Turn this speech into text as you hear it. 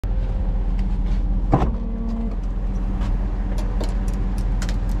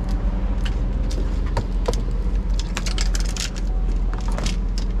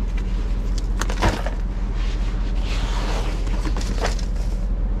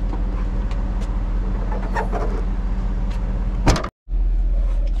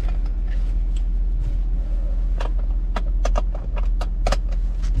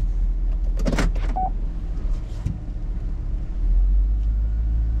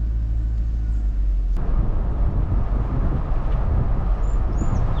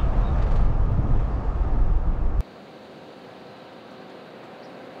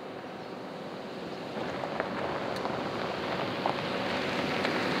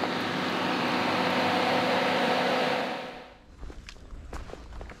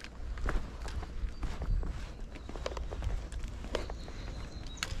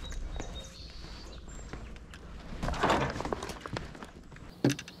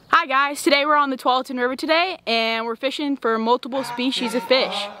Hi guys, today we're on the Tualatin River today and we're fishing for multiple species of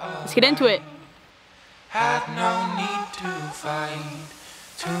fish. Let's get into it. Had no need to fight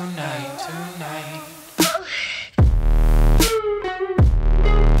tonight.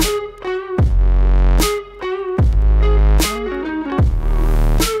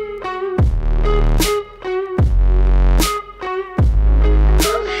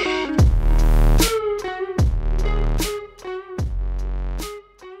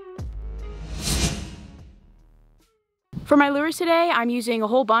 For my lures today, I'm using a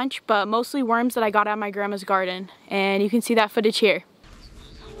whole bunch, but mostly worms that I got out of my grandma's garden. And you can see that footage here.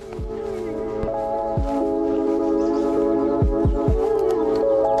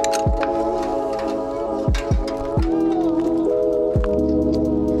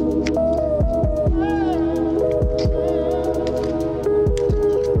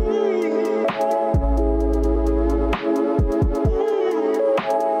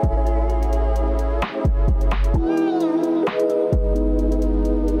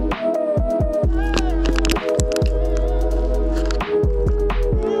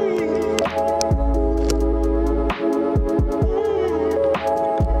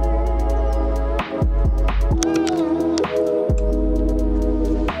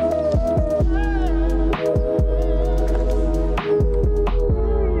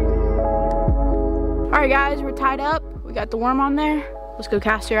 Alright guys, we're tied up. We got the worm on there. Let's go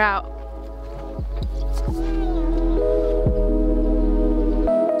cast her out.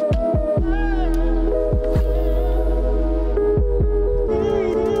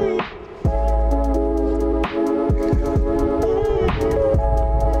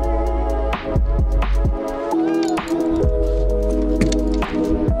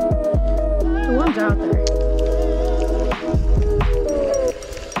 The worm's out there.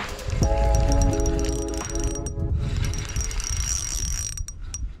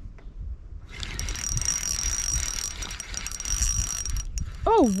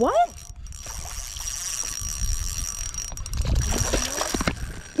 Oh, what?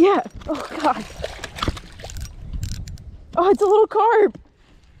 Yeah. Oh, God. Oh, it's a little carp.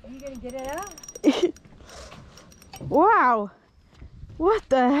 Are you going to get it out? Wow. What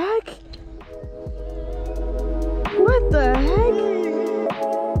the heck? What the heck?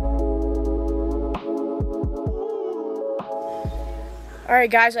 All right,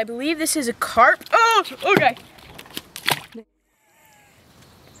 guys, I believe this is a carp. Oh, okay.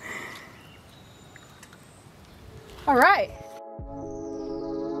 All right.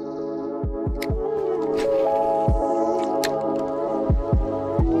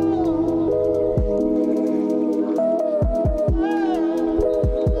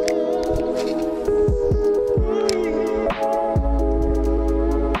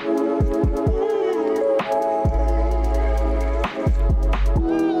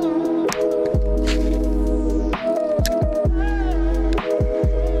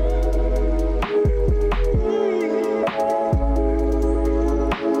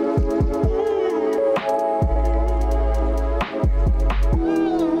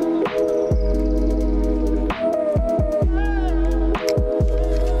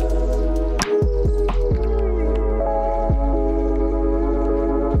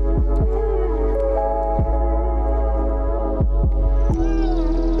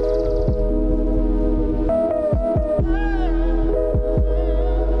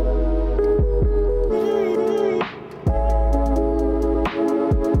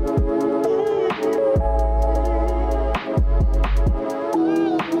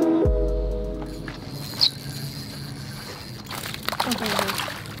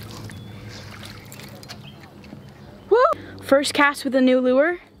 First cast with a new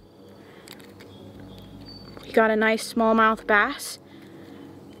lure. We got a nice smallmouth bass.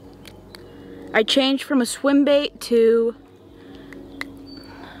 I changed from a swim bait to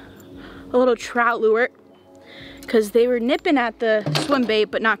a little trout lure because they were nipping at the swim bait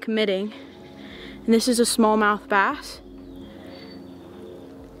but not committing. And this is a smallmouth bass.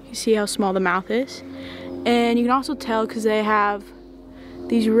 You see how small the mouth is? And you can also tell because they have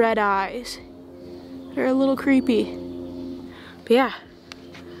these red eyes. They're a little creepy. But yeah,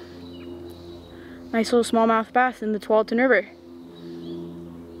 nice little smallmouth bass in the Tualatin River.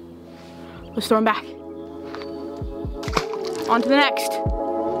 Let's throw him back. On to the next.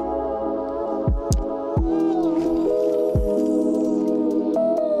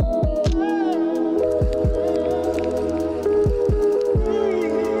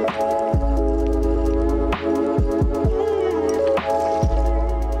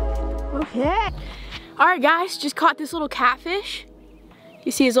 Okay. Alright guys, just caught this little catfish.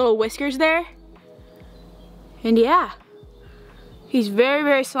 You see his little whiskers there? And yeah, He's very,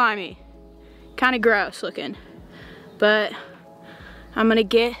 very slimy. Kind of gross looking. But I'm gonna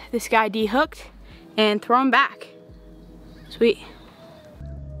get this guy dehooked and throw him back. Sweet.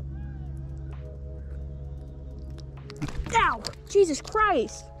 Ow! Jesus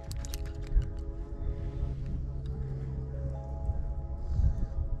Christ!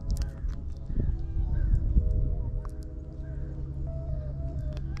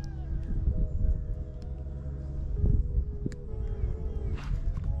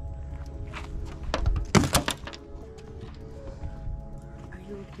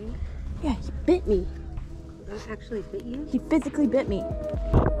 Yeah, he bit me. That actually bit you? He physically bit me.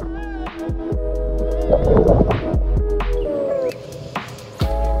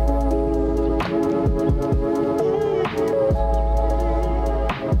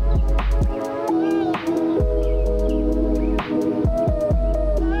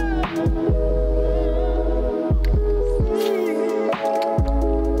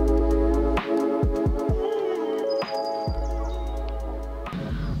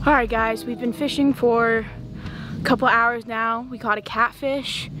 Alright guys, we've been fishing for a couple hours now. We caught a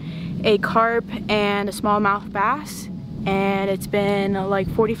catfish, a carp, and a smallmouth bass. And it's been like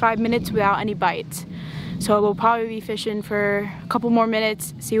 45 minutes without any bites. So we'll probably be fishing for a couple more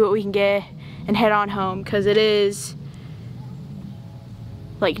minutes, see what we can get, and head on home. Because it is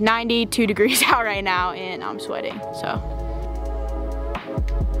like 92 degrees out right now and I'm sweating, so.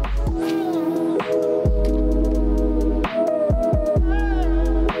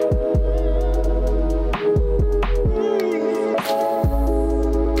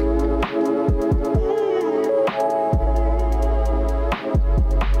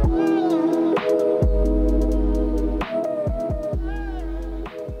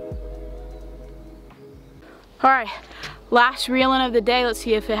 All right, last reeling of the day. Let's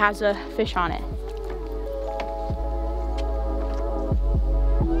see if it has a fish on it.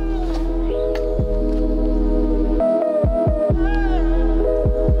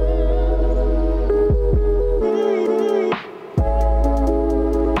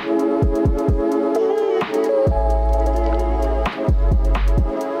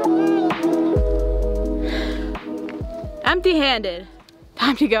 Empty-handed.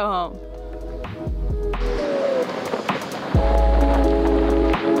 Time to go home.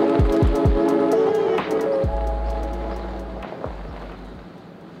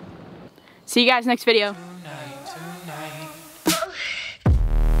 See you guys next video.